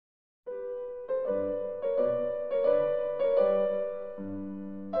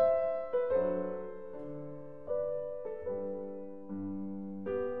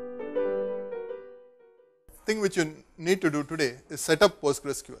which you need to do today is set up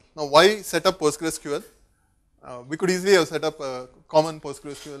PostgreSQL. Now, why set up PostgreSQL? We could easily have set up a common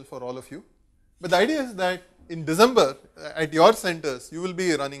PostgreSQL for all of you, but the idea is that in December at your centers you will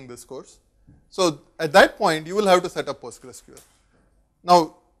be running this course. So, at that point you will have to set up PostgreSQL.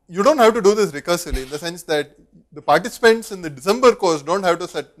 Now, you do not have to do this recursively in the sense that the participants in the December course do not have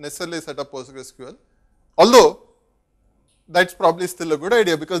to necessarily set up PostgreSQL, although that is probably still a good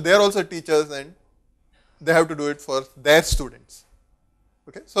idea because they are also teachers and they have to do it for their students.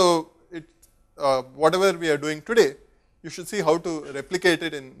 Okay. So, whatever we are doing today, you should see how to replicate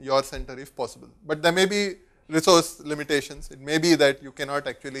it in your center if possible, but there may be resource limitations. It may be that you cannot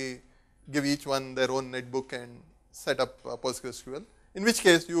actually give each one their own netbook and set up PostgreSQL, in which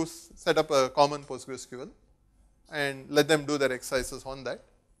case you set up a common PostgreSQL and let them do their exercises on that,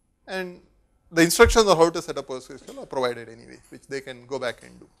 and the instructions on how to set up PostgreSQL are provided anyway, which they can go back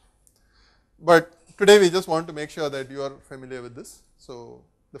and do. But today we just want to make sure that you are familiar with this. So,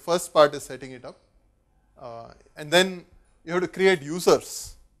 the first part is setting it up, and then you have to create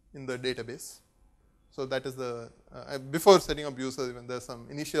users in the database. So, that is the before setting up users, even there is some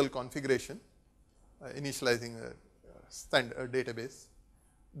initial configuration, initializing a database,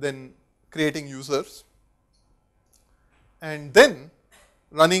 then creating users, and then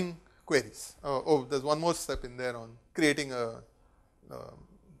running queries. There is one more step in there on creating a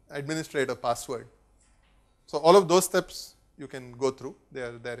administrator password. So, all of those steps you can go through, they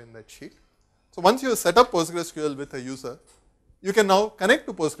are there in that sheet. So, once you set up PostgreSQL with a user, you can now connect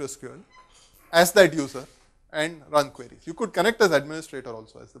to PostgreSQL as that user and run queries. You could connect as administrator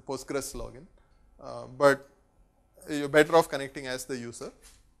also as the Postgres login, but you are better off connecting as the user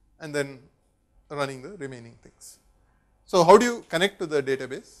and then running the remaining things. So, how do you connect to the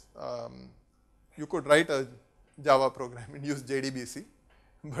database? You could write a Java program and use JDBC,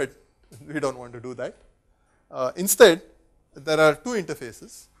 but we do not want to do that. Instead, there are two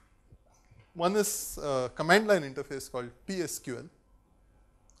interfaces. One is a command line interface called PSQL.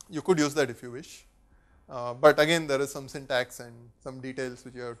 You could use that if you wish, but again there is some syntax and some details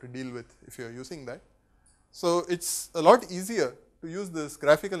which you have to deal with if you are using that. So, it is a lot easier to use this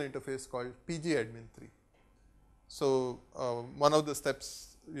graphical interface called pgadmin3. So, one of the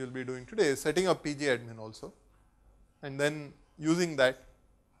steps we will be doing today is setting up pgadmin also, and then using that.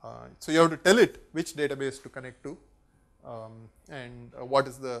 So, you have to tell it which database to connect to and what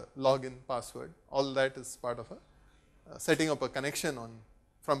is the login password. All that is part of setting up a connection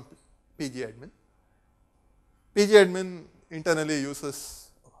from pgadmin. Pgadmin internally uses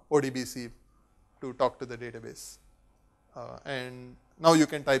ODBC to talk to the database, and now you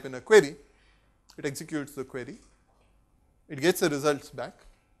can type in a query. It executes the query. It gets the results back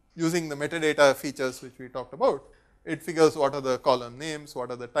using the metadata features which we talked about. It figures what are the column names, what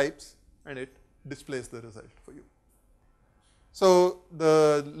are the types, and it displays the result for you. So,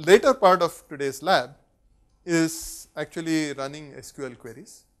 the later part of today's lab is actually running SQL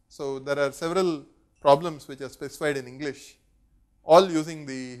queries. So, there are several problems which are specified in English, all using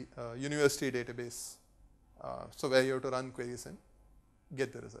the university database. So, where you have to run queries and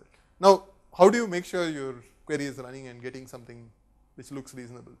get the result. Now, how do you make sure your query is running and getting something which looks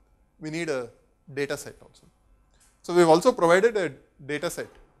reasonable? We need a data set also. So, we have also provided a data set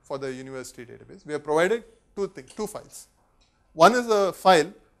for the university database. We have provided two files. One is a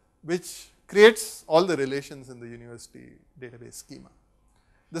file which creates all the relations in the university database schema.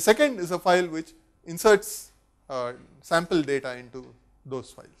 The second is a file which inserts sample data into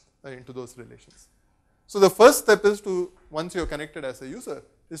those files, into those relations. So, the first step is to, once you are connected as a user,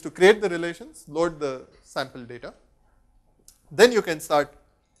 is to create the relations, load the sample data. Then you can start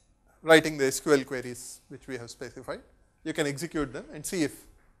writing the SQL queries which we have specified. You can execute them and see if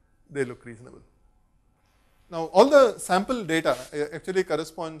they look reasonable. Now, all the sample data actually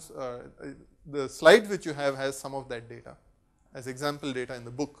corresponds, the slide which you have has some of that data as example data in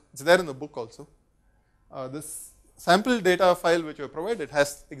the book. It is there in the book also. This sample data file which you have provided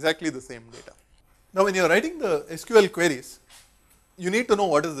has exactly the same data. Now, when you are writing the SQL queries, you need to know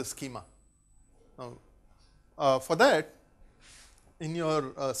what is the schema. Now, for that, in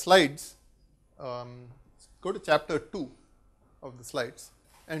your slides, go to chapter 2 of the slides,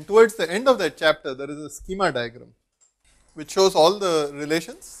 and towards the end of that chapter there is a schema diagram which shows all the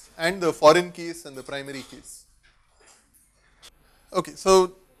relations and the foreign keys and the primary keys. Okay,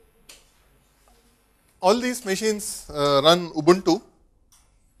 so all these machines run Ubuntu.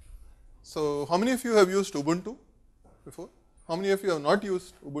 So, how many of you have used Ubuntu before? How many of you have not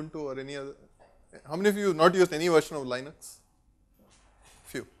used Ubuntu or any other? How many of you have not used any version of Linux?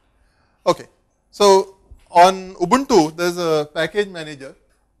 Few. Okay. So, on Ubuntu there is a package manager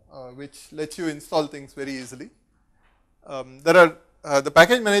which lets you install things very easily. There are the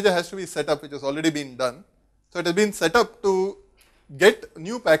package manager has to be set up, which has already been done. So it has been set up to get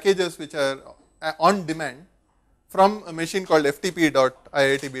new packages which are on demand from a machine called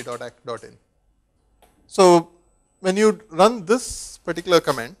ftp.iitb.ac.in. So when you run this particular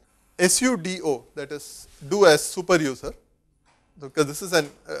command, sudo, that is do as super user, because this is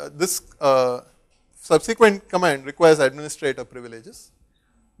subsequent command requires administrator privileges.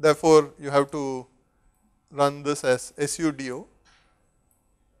 Therefore, you have to run this as sudo,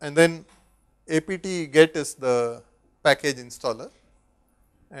 and then apt get is the package installer,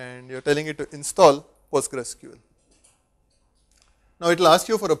 and you are telling it to install PostgreSQL. Now it will ask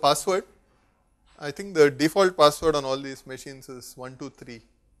you for a password. I think the default password on all these machines is 123.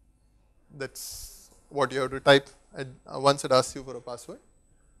 That's what you have to type once it asks you for a password,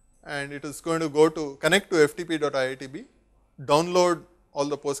 and it is going to go to connect to ftp.iitb, download all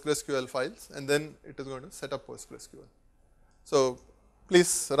the PostgreSQL files, and then it is going to set up PostgreSQL. So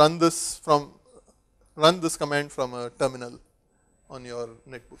please run this command from a terminal on your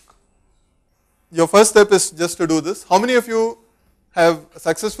netbook. Your first step is just to do this. How many of you have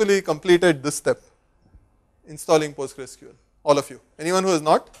successfully completed this step, installing PostgreSQL? All of you. Anyone who has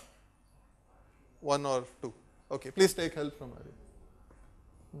not? One or two. Okay, please take help from Ari.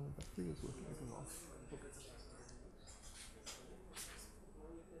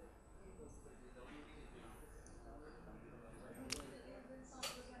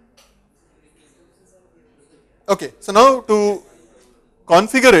 Okay, so now to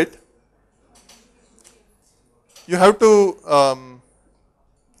configure it, you have to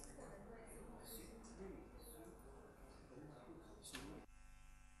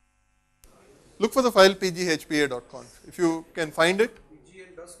look for the file pghpa.conf. If you can find it.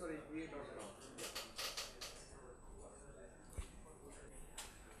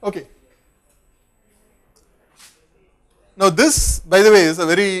 Okay. Now this, by the way, is a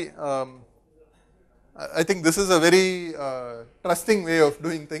very, I think this is a very trusting way of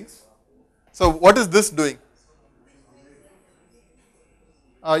doing things. So what is this doing?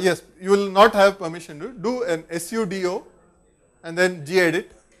 Yes, you will not have permission to do an sudo and then gedit.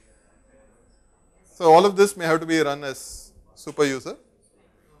 So all of this may have to be run as super user.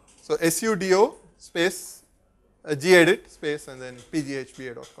 So sudo space gedit space and then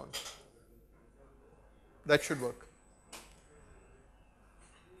pghpa.conf. That should work.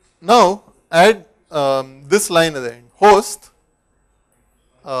 Now add this line at the end, host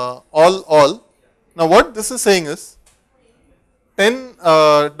all. Now what this is saying is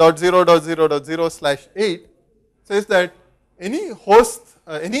 10.0.0.0/8 says that any host,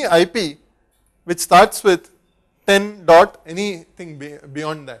 any IP which starts with 10 dot anything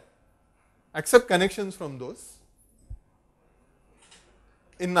beyond that, accept connections from those.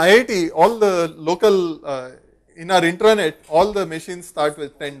 In IIT, all the local, in our intranet, all the machines start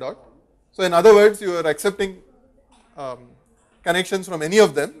with 10 dot. So in other words, you are accepting connections from any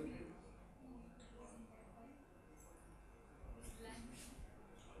of them.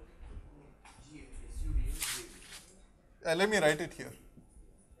 Let me write it here.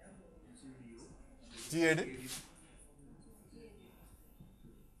 Gedit.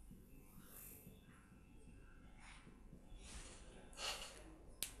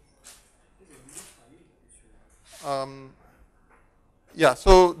 Yeah,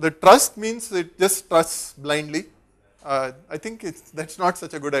 so the trust means it just trusts blindly. I think that's not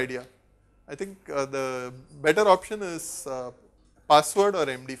such a good idea. I think the better option is password or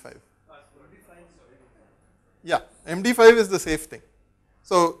MD5. Yeah, MD5 is the safe thing.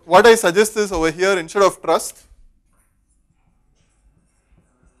 So what I suggest is over here, instead of trust,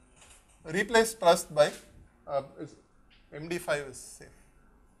 replace trust by MD5 is safe.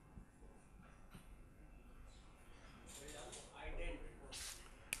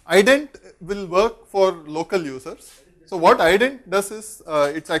 Ident will work for local users. So what ident does is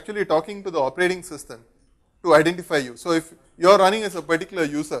it's actually talking to the operating system to identify you. So if you are running as a particular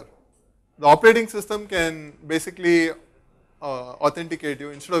user, the operating system can basically authenticate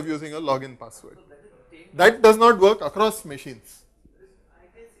you instead of using a login password. That does not work across machines.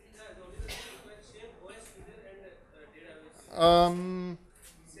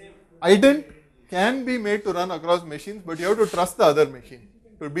 Ident can be made to run across machines, but you have to trust the other machine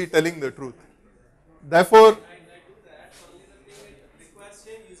to be telling the truth. Therefore,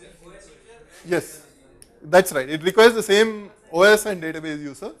 yes, that's right. It requires the same OS and database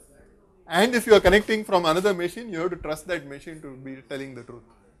user. And if you are connecting from another machine, you have to trust that machine to be telling the truth.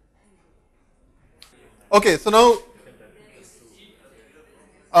 Okay, so now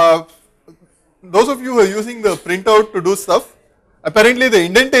those of you who are using the printout to do stuff, Apparently the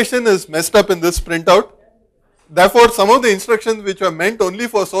indentation is messed up in this printout. Therefore, some of the instructions which were meant only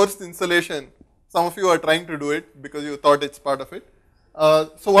for source installation, some of you are trying to do it because you thought it's part of it.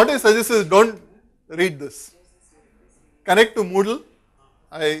 So what I suggest is don't read this. Connect to Moodle.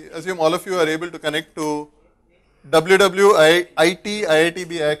 I assume all of you are able to connect to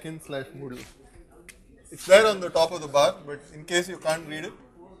www.iitb.akin/Moodle. It's there on the top of the bar, but in case you can't read it.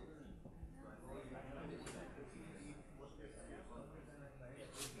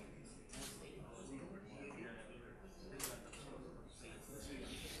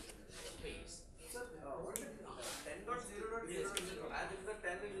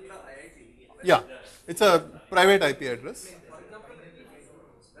 Yeah, it's a private IP address.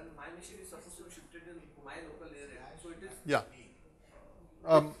 Yeah.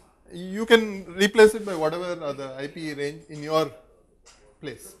 You can replace it by whatever the IP range in your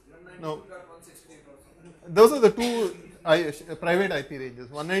place. Now, those are the two private IP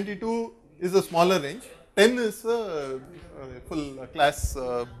ranges. 192 is a smaller range. 10 is a full class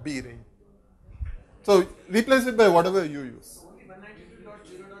B range. So replace it by whatever you use.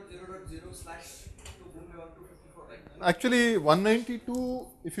 Actually, 192,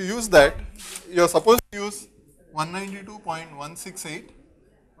 if you use that, you are supposed to use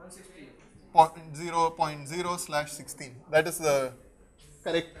 192.168.0.0/16. That is the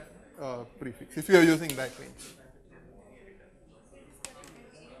correct prefix if you are using that range.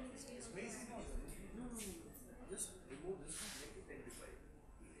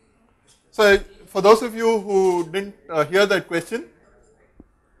 So, for those of you who didn't hear that question,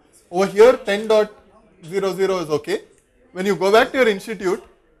 over here 10.00 is okay. When you go back to your institute,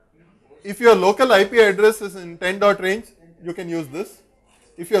 if your local IP address is in 10 dot range, you can use this.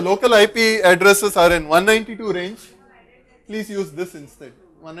 If your local IP addresses are in 192 range, please use this instead,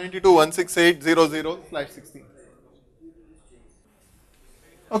 192.168.0.0/16.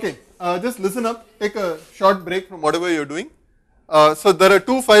 Okay, just listen up, take a short break from whatever you're doing. So there are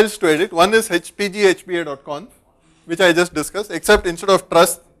two files to edit. One is pghba.conf, which I just discussed, except instead of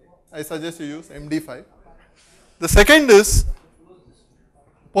trust, I suggest you use MD5. The second is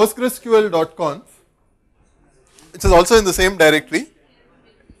PostgreSQL.conf, which is also in the same directory.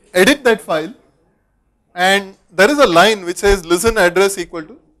 Edit that file, and there is a line which says listen address equal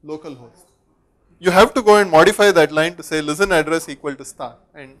to localhost. You have to go and modify that line to say listen address equal to star,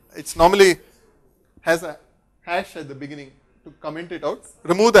 and it's normally has a hash at the beginning to comment it out.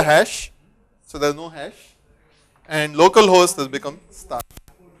 Remove the hash, so there's no hash, and localhost has become star.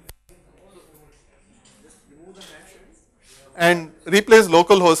 And replace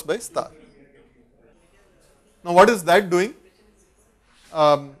localhost by star. Now what is that doing?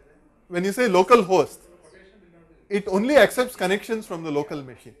 When you say localhost, it only accepts connections from the local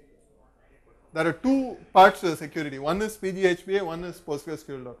machine. There are two parts to the security. One is PGHBA, one is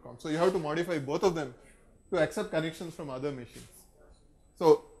PostgreSQL.com. So you have to modify both of them to accept connections from other machines.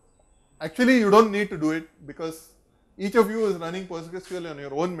 So actually you don't need to do it because each of you is running PostgreSQL on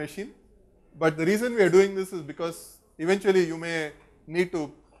your own machine. But the reason we are doing this is because eventually you may need to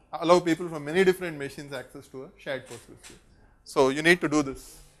allow people from many different machines access to a shared PostgreSQL. So you need to do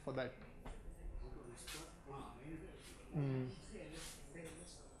this for that.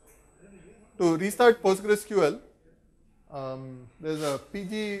 To restart PostgreSQL, there's a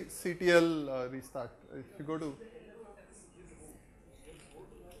pgctl restart. If you go to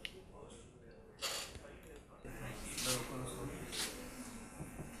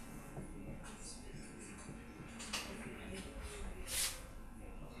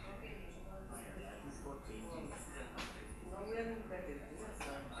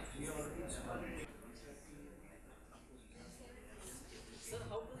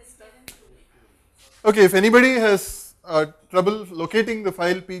okay, if anybody has trouble locating the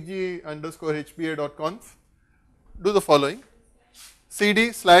file pg_hba.conf, do the following: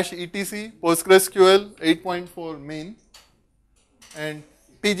 cd/etc PostgreSQL 8.4 main, and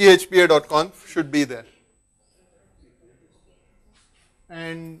pghba.conf should be there.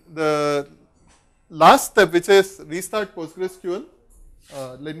 And the last step, which is restart PostgreSQL,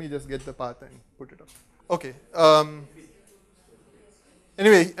 let me just get the path and put it up. Okay.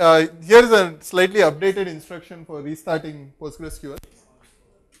 Anyway, here is a slightly updated instruction for restarting PostgreSQL.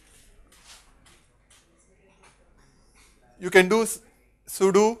 You can do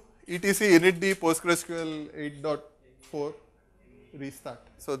sudo etc initd PostgreSQL 8.4 restart.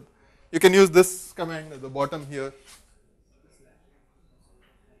 So you can use this command at the bottom here.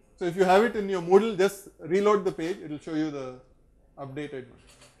 So if you have it in your Moodle, just reload the page, it will show you the updated one.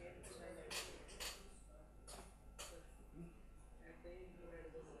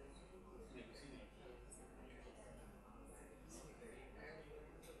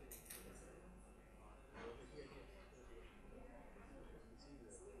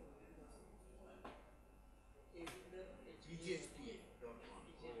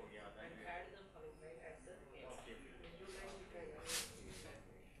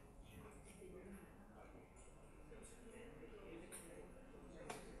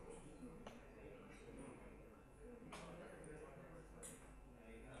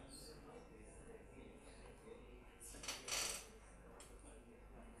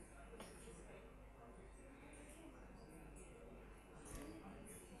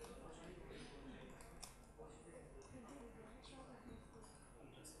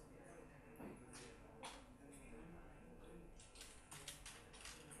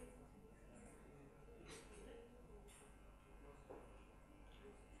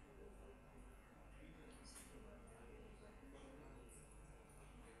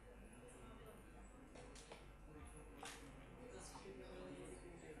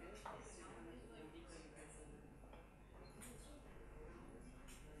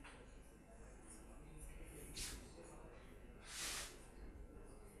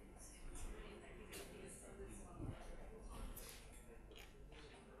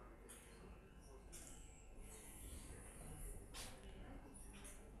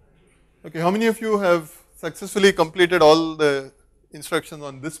 Okay, how many of you have successfully completed all the instructions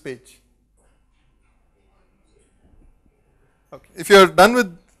on this page? Okay, if you are done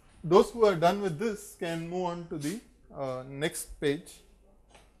with, those who are done with this can move on to the next page.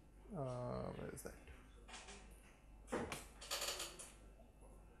 Where is that?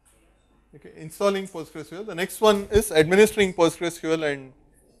 Okay, installing PostgreSQL. The next one is administering PostgreSQL and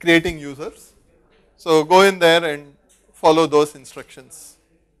creating users. So go in there and follow those instructions.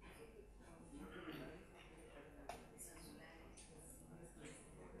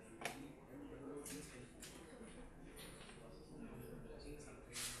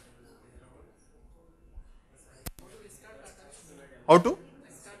 How to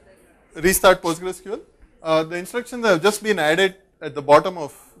restart PostgreSQL? The instructions have just been added at the bottom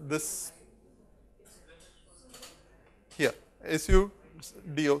of this here. sudo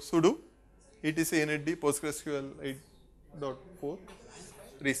etc initd PostgreSQL 8.4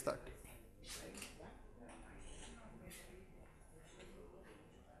 restart.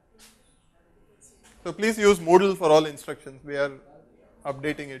 So please use Moodle for all instructions. We are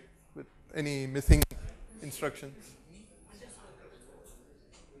updating it with any missing instructions.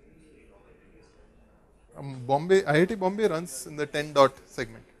 Bombay, IIT Bombay runs in the 10 dot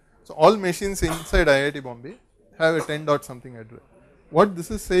segment. So all machines inside IIT Bombay have a 10 dot something address. What this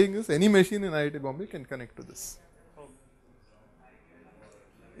is saying is any machine in IIT Bombay can connect to this.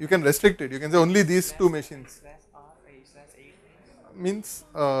 You can restrict it. You can say only these two machines. Means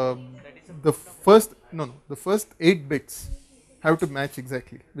the first 8 bits have to match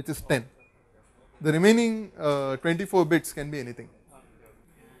exactly, which is 10. The remaining 24 bits can be anything.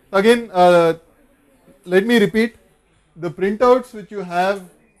 Again, let me repeat, the printouts which you have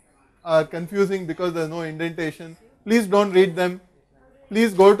are confusing because there is no indentation. Please don't read them.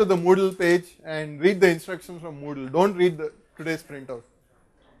 Please go to the Moodle page and read the instructions from Moodle. Don't read today's printout.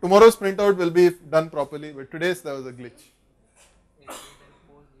 Tomorrow's printout will be done properly, but today's there was a glitch.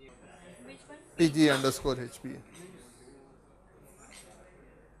 PG_HBA.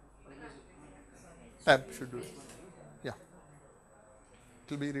 Tab should do it. Yeah.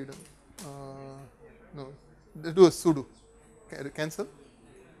 It will be redone. No, do a sudo. Cancel.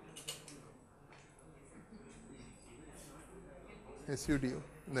 sudo,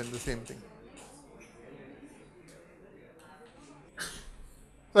 then the same thing.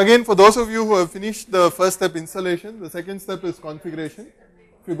 So again, for those of you who have finished the first step installation, the second step is configuration.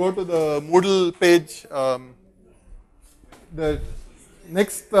 If you go to the Moodle page, the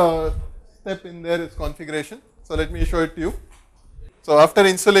next step in there is configuration. So let me show it to you. So after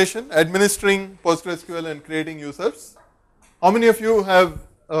installation, administering PostgreSQL and creating users. How many of you have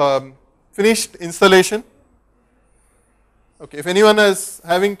finished installation? Okay, if anyone is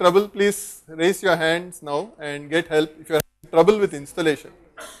having trouble, please raise your hands now and get help. If you are having trouble with installation,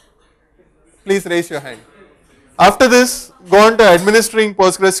 please raise your hand. After this, go on to administering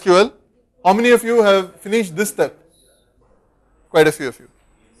PostgreSQL. How many of you have finished this step? Quite a few of you.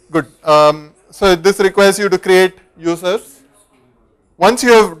 Good. So this requires you to create users. Once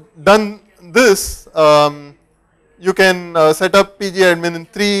you have done this, you can set up pgadmin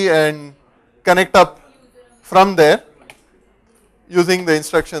 3 and connect up from there using the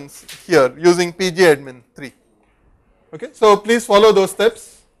instructions here, using pgadmin 3. Okay, so please follow those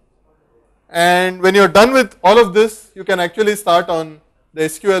steps. And when you are done with all of this, you can actually start on the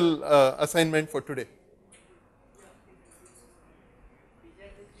SQL assignment for today.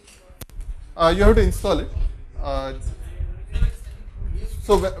 You have to install it.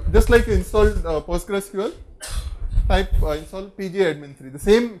 So just like you installed PostgreSQL, type install pgadmin 3, the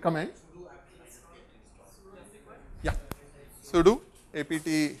same command. Yeah, sudo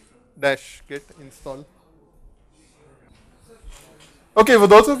apt-get install. Okay, for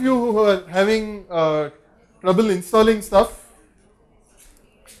those of you who are having trouble installing stuff,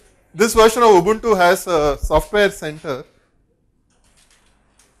 this version of Ubuntu has a software center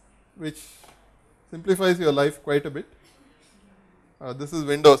which simplifies your life quite a bit. This is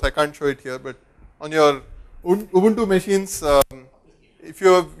Windows, I can't show it here, but on your Ubuntu machines, if you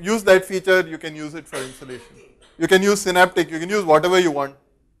have used that feature, you can use it for installation. You can use Synaptic, you can use whatever you want.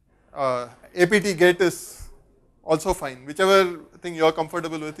 apt-get is also fine, whichever thing you are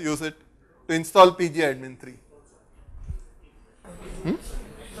comfortable with, use it to install pgadmin 3.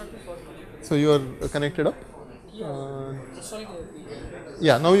 So you are connected up?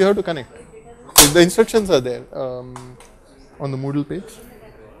 Yeah, now you have to connect. The instructions are there on the Moodle page.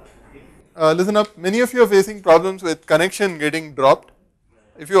 Listen up, many of you are facing problems with connection getting dropped.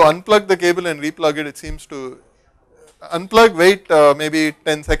 If you unplug the cable and replug it, it seems to unplug, wait maybe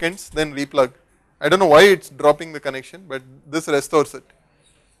 10 seconds, then replug. I don't know why it's dropping the connection, but this restores it.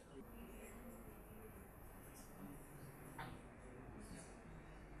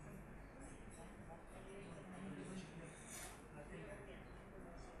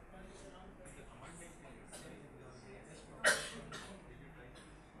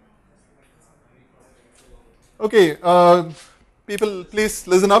 Okay, people please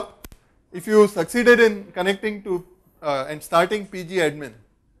listen up. If you succeeded in connecting to and starting PG admin,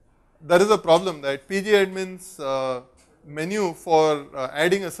 there is a problem that PG admin's menu for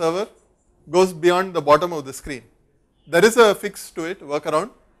adding a server goes beyond the bottom of the screen. There is a fix to it, workaround,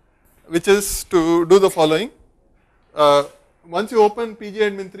 which is to do the following. Once you open PG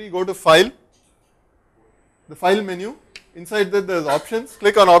admin 3, go to file, the file menu. Inside that there is options,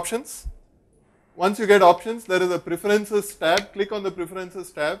 click on options. Once you get options, there is a preferences tab, click on the preferences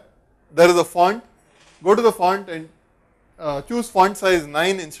tab. There is a font, go to the font and choose font size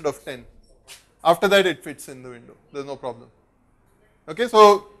 9 instead of 10. After that it fits in the window, there is no problem. Okay,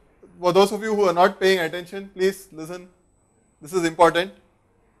 so for those of you who are not paying attention, please listen, this is important.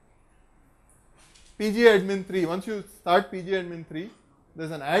 PG admin 3, once you start PG admin 3, there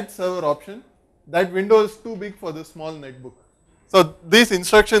is an add server option. That window is too big for this small netbook. So these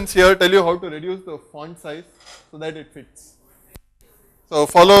instructions here tell you how to reduce the font size so that it fits. So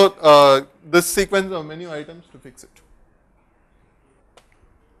follow this sequence of menu items to fix it.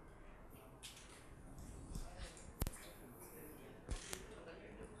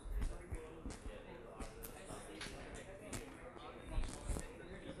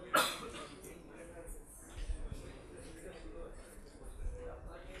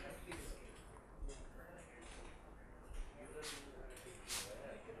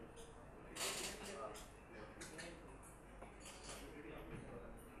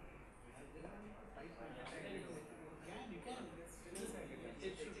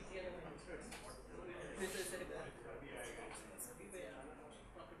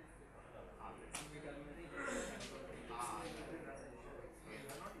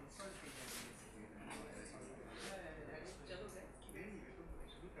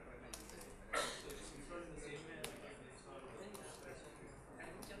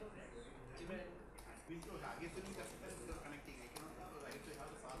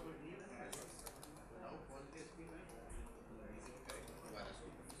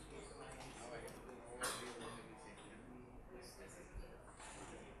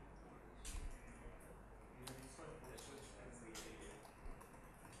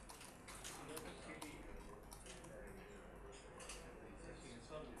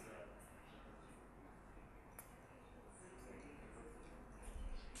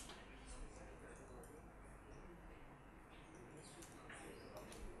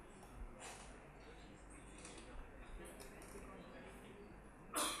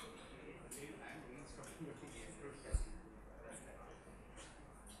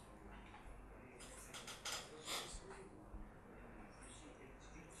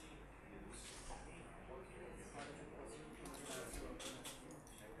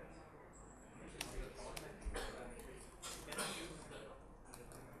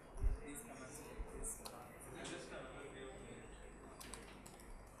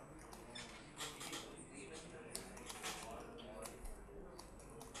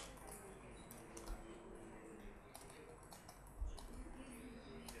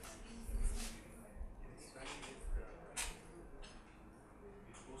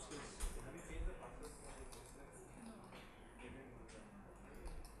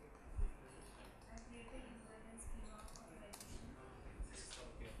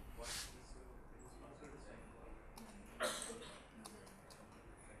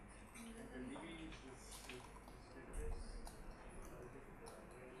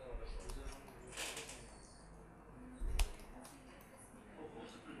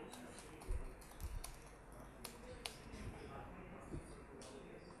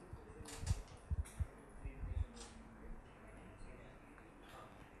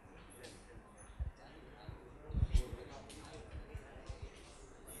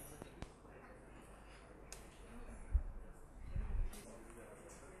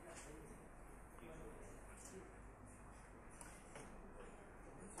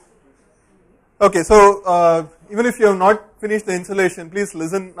 Okay, so even if you have not finished the installation, please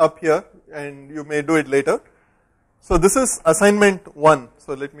listen up here and you may do it later. So this is assignment 1.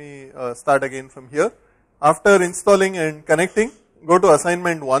 So let me start again from here. After installing and connecting, go to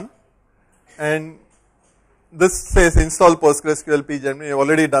assignment 1 and this says install PostgreSQL pgm. You have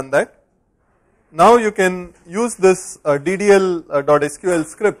already done that. Now you can use this ddl.sql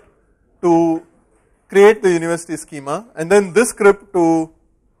script to create the university schema and then this script to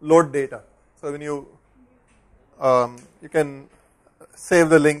load data. So when you can save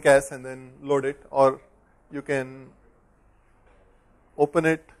the link as and then load it, or you can open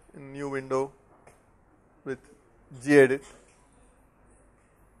it in a new window with gedit.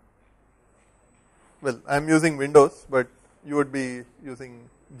 Well, I am using Windows, but you would be using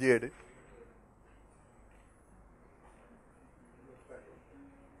gedit.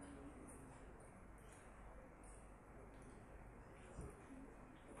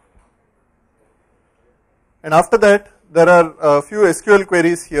 And after that, there are a few SQL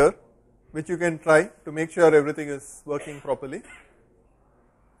queries here which you can try to make sure everything is working properly.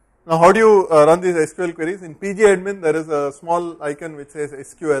 Now, how do you run these SQL queries? In pgadmin, there is a small icon which says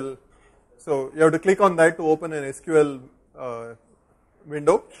SQL. So, you have to click on that to open an SQL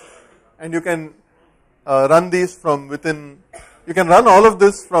window, and you can run these from within. You can run all of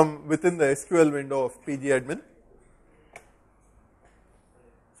this from within the SQL window of pgadmin.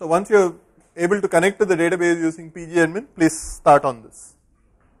 So, once you are able to connect to the database using pgadmin, please start on this.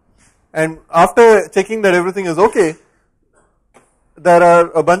 And after checking that everything is okay, there are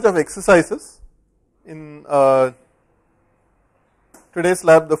a bunch of exercises in today's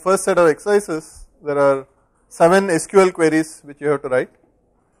lab. The first set of exercises, there are 7 SQL queries which you have to write.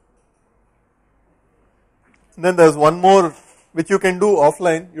 And then there is one more which you can do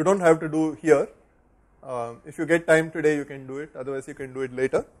offline, you do not have to do here. If you get time today, you can do it, otherwise you can do it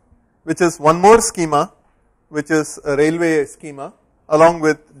later, which is one more schema, which is a railway schema along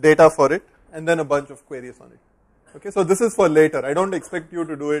with data for it, and then a bunch of queries on it. Okay, so this is for later. I don't expect you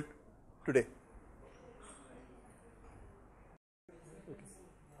to do it today.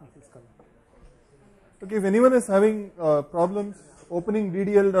 Okay, if anyone is having problems opening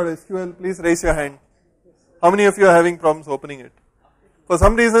ddl.sql, please raise your hand. How many of you are having problems opening it? For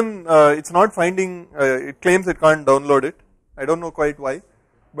some reason, it's not finding, it claims it can't download it. I don't know quite why,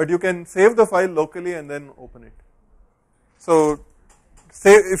 but you can save the file locally and then open it. So,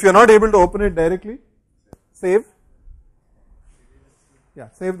 if you're not able to open it directly, save. Yeah,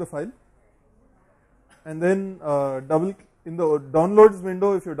 save the file. And then double in the downloads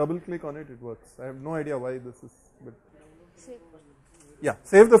window, if you double click on it, it works. I have no idea why this is, but yeah,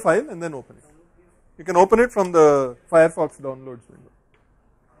 save the file and then open it. You can open it from the Firefox downloads window.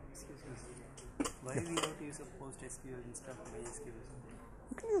 Why we have to use a PostgreSQL instead of MySQL?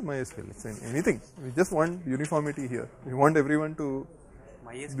 You can use MySQL, it's anything. We just want uniformity here. We want everyone to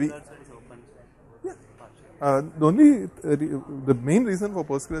MySQL also is open. Yeah. The main reason for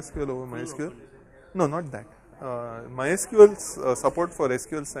PostgreSQL over MySQL, no, not that. MySQL's support for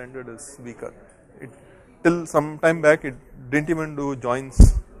SQL standard is weaker. Till some time back, it didn't even do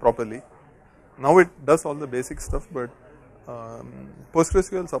joins properly. Now it does all the basic stuff, but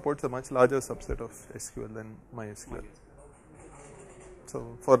PostgreSQL supports a much larger subset of SQL than MySQL.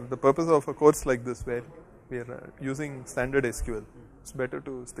 So for the purpose of a course like this where we are using standard SQL, it's better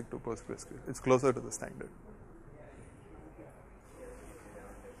to stick to PostgreSQL. It's closer to the standard.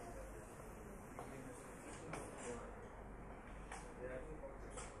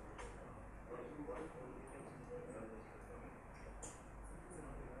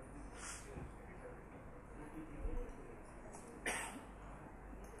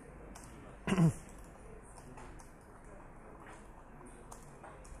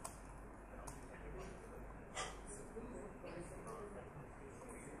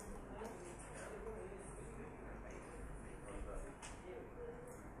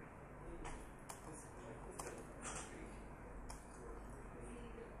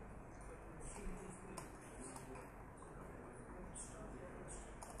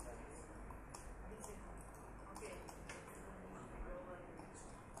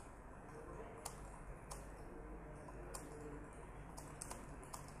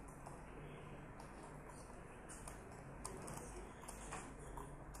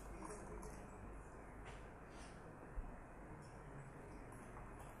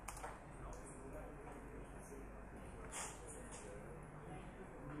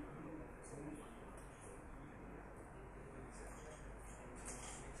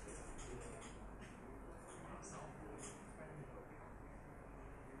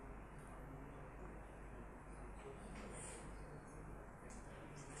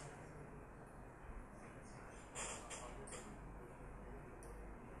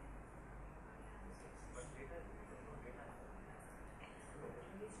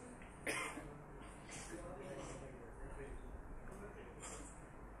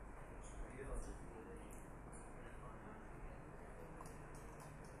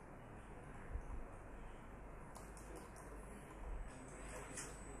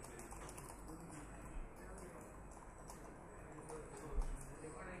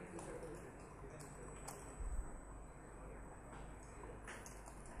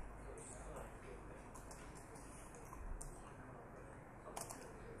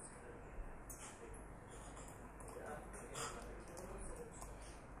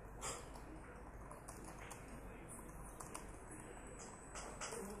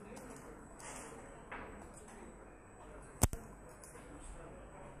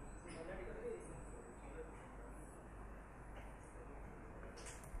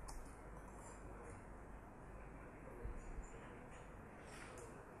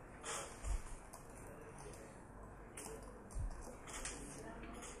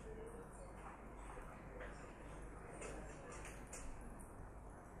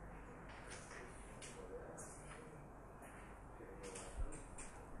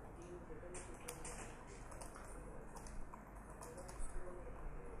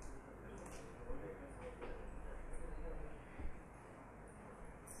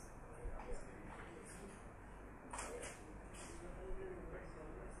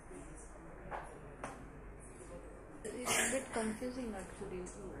 bit confusing actually.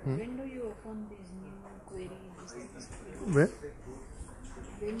 When do you open these new queries? Where?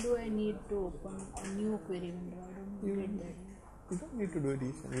 When do I need to open a new query window? I don't get that. You don't need to do it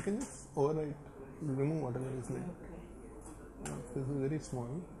each time. You can just overwrite, remove whatever is there. This is very small.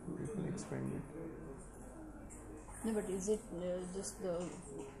 You can expand it. No, but is it just the...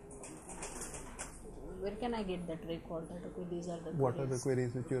 Where can I get that record? That okay, these are the What are the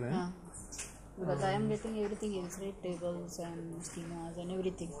queries which you ran? Because I am getting everything else, right? Tables and schemas and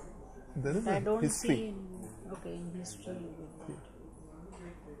everything. There is I a don't history. see in history you get that.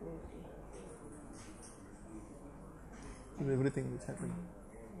 Is everything which happened.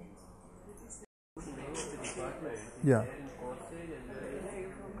 Yeah.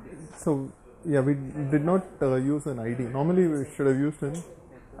 So, yeah, we did not use an ID. Normally we should have used an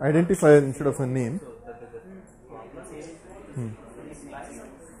identifier instead of a name.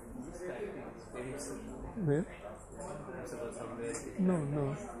 Where?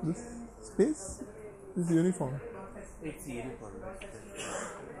 No. This space is uniform. It's uniform.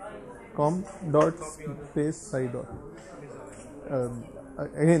 Com dot space psi dot.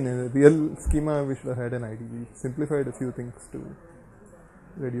 Again, in a real schema, we should have had an ID. We simplified a few things to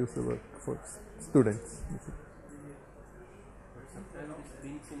reduce the work for students. Sometimes it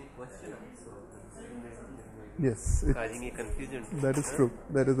brings in a question also. Yes, Causing a confusion. that is true.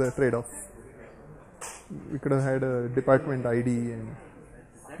 That is a trade-off. We could have had a department ID and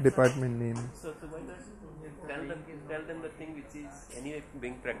department name. So why not tell them the thing which is anyway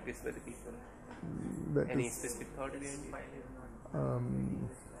being practiced by the people? That Any is, specific thought behind it?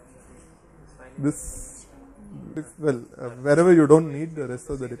 wherever you don't need the rest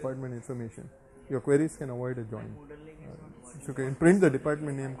of the department information, your queries can avoid a join. If you can print the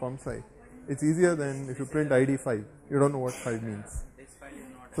department name ComSci, it's easier than if you print ID 5. You don't know what 5 means.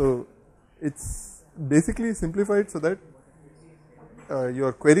 So it's basically simplified so that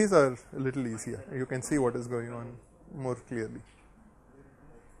your queries are a little easier. You can see what is going on more clearly.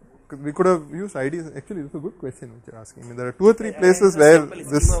 We could have used IDs. Actually, it's a good question which you're asking. I mean, there are 2 or 3 places where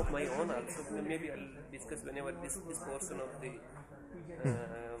this. Of my own also, maybe I'll discuss whenever this portion of the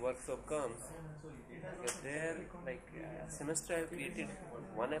workshop comes. Because there, like semester, I created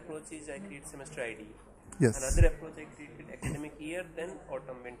one approach is I create semester ID. Yes. Another approach I created academic year, then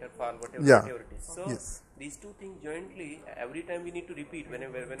autumn, winter, fall, whatever it is. So these 2 things jointly, every time we need to repeat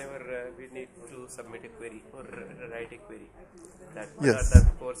whenever we need to submit a query or write a query. That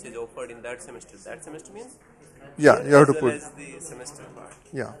course is offered in that semester. That semester means you have to put as the semester part.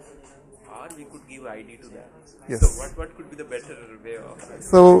 Yeah. Or we could give ID to that. Yes. So what could be the better way of?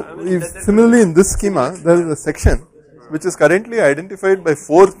 So similarly in this schema, there is a section which is currently identified by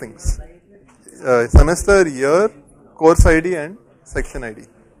 4 things. Semester, year, course ID and section ID.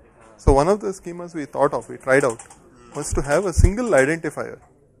 So one of the schemas we tried out, was to have a single identifier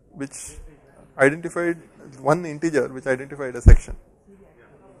which identified one integer which identified a section.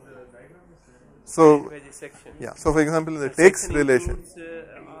 So, so for example in the takes relation,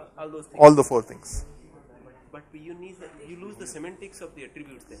 all the 4 things. But you lose the semantics of the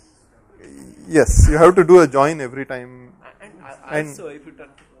attributes then. Yes, you have to do a join every time. And also if you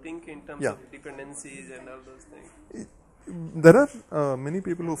think in terms of dependencies and all those things. There are many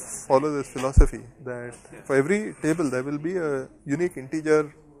people who follow this philosophy that for every table there will be a unique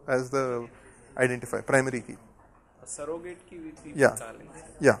integer as the identifier, primary key. A surrogate key with people call it.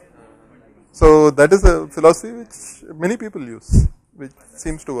 Yeah. So that is a philosophy which many people use, which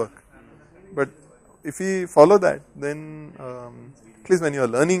seems to work. But if we follow that, then at least when you are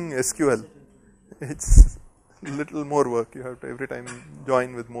learning SQL, it's little more work. You have to every time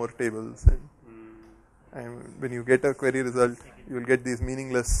join with more tables, and when you get a query result, you will get these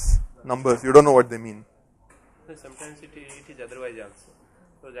meaningless numbers. You don't know what they mean. Sometimes it is otherwise also.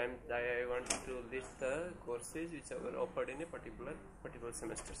 So I want to list the courses which were offered in a particular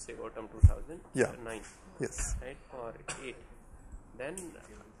semester, say autumn 2009. Yes. Right, or 8. Then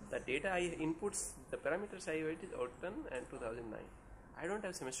the data I inputs, the parameters I write is autumn and 2009. I don't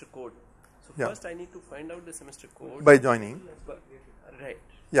have semester code. So first I need to find out the semester code by joining. Right.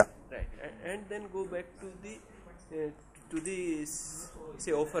 Yeah. Right. And then go back to the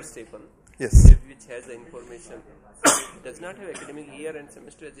say offer staple. Yes. Which has the information. It does not have academic year and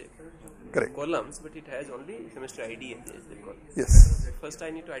semester as a columns, but it has only semester ID as the column. Yes. First I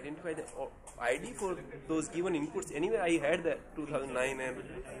need to identify the ID for those given inputs. Anyway, I had the 2009 and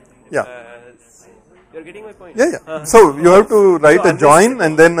you're getting my point. Yeah. So you have to write a join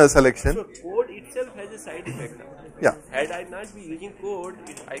and then a selection. So code itself has a side effect now. Yeah. Had I not been using code,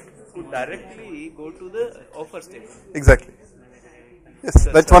 I could directly go to the offer statement. Exactly. Yes,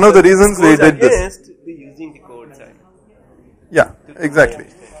 that's one of the reasons we did this. Against using the code side. Yeah, exactly.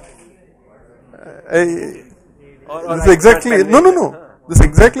 This is I exactly, cannot no. This is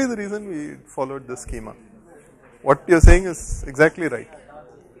exactly the reason we followed this schema. What you're saying is exactly right.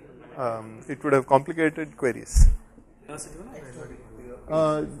 It would have complicated queries.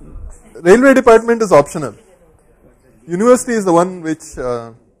 Railway department is optional. University is the one which,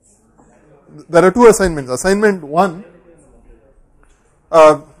 there are two assignments. Assignment 1,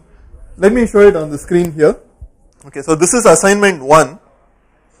 let me show it on the screen here. Okay, so this is assignment 1,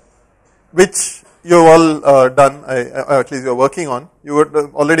 which you've all done, at least you're working on. You would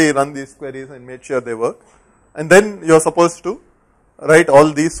already run these queries and made sure they work. And then you're supposed to write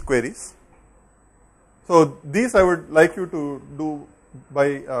all these queries. So these I would like you to do by,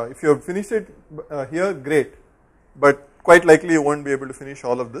 if you have finished it here, great. But quite likely you won't be able to finish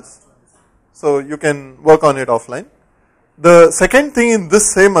all of this. So you can work on it offline. The second thing in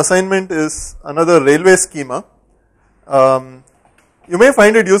this same assignment is another railway schema. You may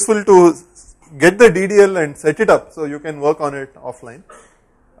find it useful to get the DDL and set it up so you can work on it offline.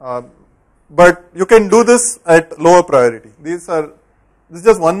 But you can do this at lower priority. This is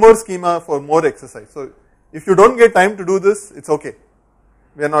just one more schema for more exercise. So if you don't get time to do this, it's okay.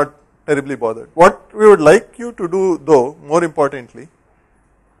 We are not terribly bothered. What we would like you to do though, more importantly,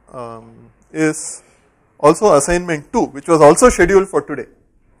 is also assignment 2, which was also scheduled for today.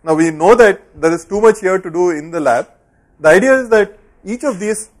 Now we know that there is too much here to do in the lab. The idea is that each of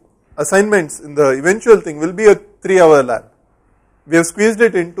these assignments in the eventual thing will be a 3-hour lab. We have squeezed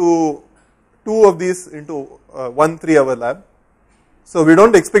it into 2 of these into one 3-hour lab. So we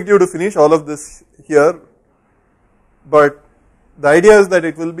don't expect you to finish all of this here, but the idea is that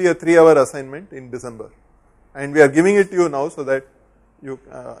it will be a 3-hour assignment in December, and we are giving it to you now so that you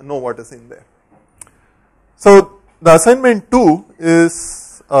know what is in there. So the assignment 2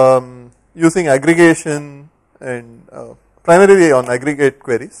 is using aggregation and primarily on aggregate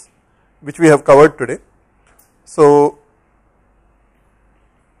queries, which we have covered today. So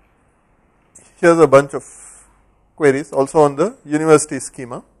here's a bunch of queries also on the university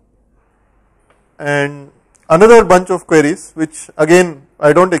schema, and another bunch of queries which again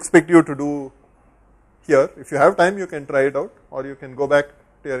I don't expect you to do here. If you have time you can try it out, or you can go back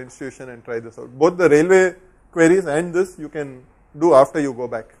to your institution and try this out. Both the railway queries and this you can do after you go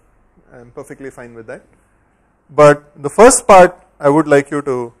back. I am perfectly fine with that. But the first part I would like you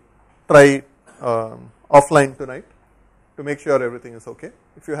to try offline tonight to make sure everything is okay.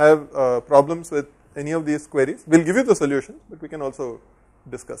 If you have problems with any of these queries, we will give you the solutions, but we can also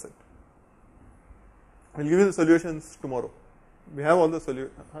discuss it. We will give you the solutions tomorrow. We have all the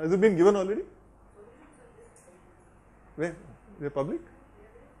solutions. Has it been given already? Where? They are public?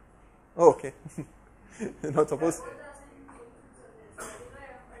 Oh, okay. You're not supposed.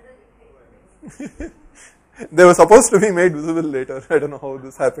 They were supposed to be made visible later. I don't know how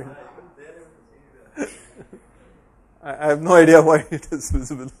this happened. I have no idea why it is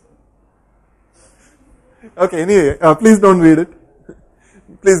visible. Okay, anyway, please don't read it.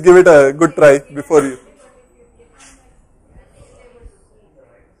 Please give it a good try before you.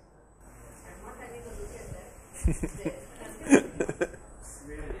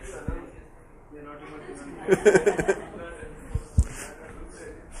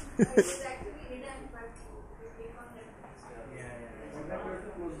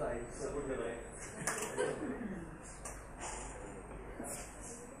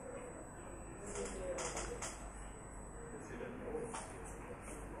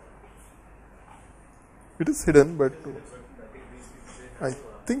 It is hidden, but I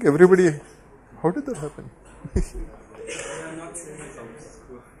think everybody. How did that happen?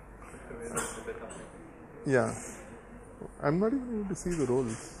 Yeah, I'm not even able to see the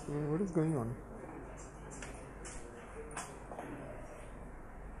roles. What is going on?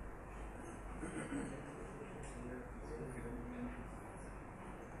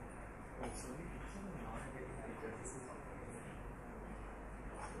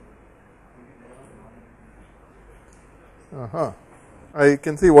 I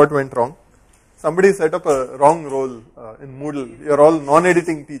can see what went wrong. Somebody set up a wrong role in Moodle. You are all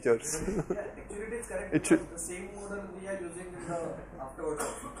non-editing teachers. Actually, it is correct. It should. The same model we are using in the afterwards.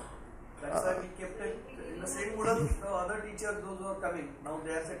 That's why we kept it in the same model. The other teachers, those who are coming, now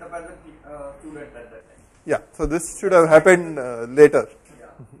they are set up as a student at that time. Yeah. So this should have happened later.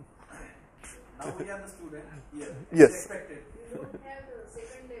 Yeah. Now we are the student. Yes. Yes. Expected. You don't have the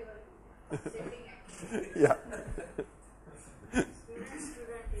second level setting actually. Yeah.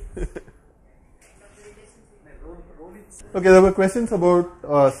 Okay, there were questions about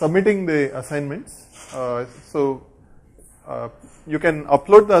submitting the assignments. So you can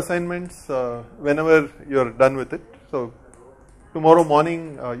upload the assignments whenever you are done with it. So tomorrow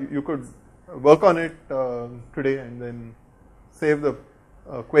morning you could work on it today and then save the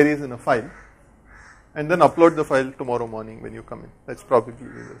queries in a file and then upload the file tomorrow morning when you come in. That's probably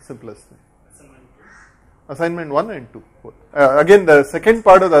the simplest thing. Assignment 1 and 2 both. Again, the second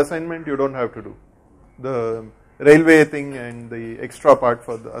part of the assignment you don't have to do. The railway thing and the extra part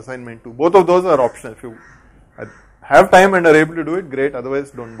for the assignment 2. Both of those are optional. If you have time and are able to do it, great.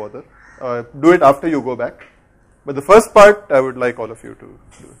 Otherwise, don't bother. Do it after you go back. But the first part, I would like all of you to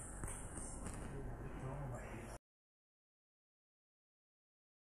do it.